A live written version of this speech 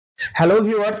Hello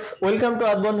viewers, welcome to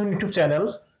Earthbondhon YouTube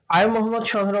channel. I am Mohammad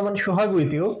Shahraman Shohag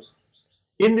with you.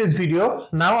 In this video,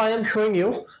 now I am showing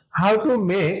you how to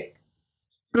make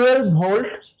 12-volt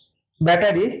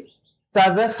battery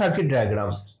charger circuit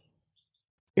diagram.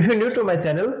 If you are new to my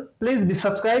channel, please be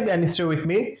subscribed and stay with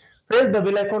me. Press the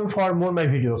bell icon for more my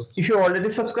video. If you already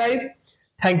subscribed,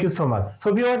 thank you so much.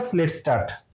 So viewers, let's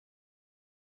start.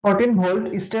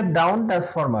 14-volt step down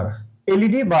transformer,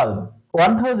 LED bulb,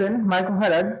 1000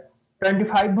 microfarad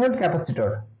 25-volt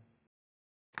capacitor,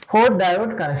 4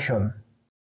 diode connection,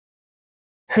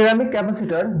 ceramic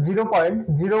capacitor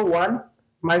 0.01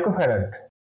 microfarad,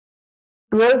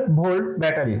 12-volt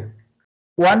battery,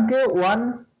 1K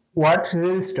 1 watt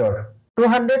resistor,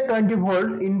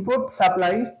 220-volt input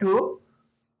supply to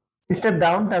step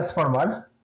down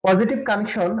transformer, positive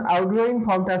connection outgoing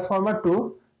from transformer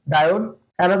to diode,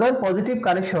 another positive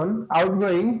connection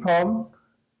outgoing from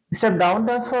step down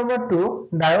transformer to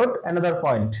diode, another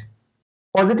point.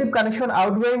 Positive connection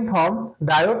outgoing from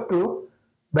diode to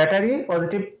battery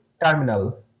positive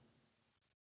terminal.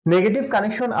 Negative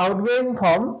connection outgoing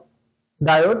from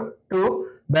diode to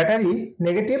battery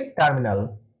negative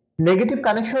terminal. Negative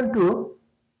connection to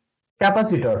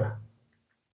capacitor.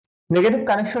 Negative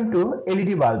connection to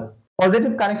LED bulb.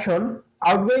 Positive connection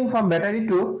outgoing from battery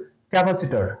to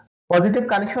capacitor. Positive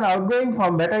connection outgoing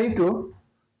from battery to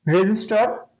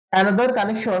resistor. Another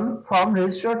connection from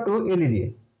resistor to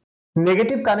LED.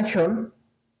 Negative connection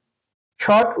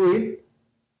short with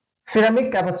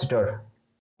ceramic capacitor.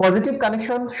 Positive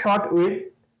connection short with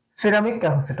ceramic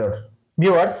capacitor.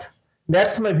 Viewers,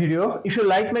 that's my video. If you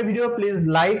like my video, please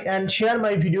like and share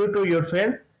my video to your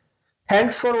friend.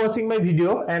 Thanks for watching my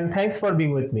video and thanks for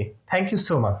being with me. Thank you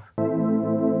so much.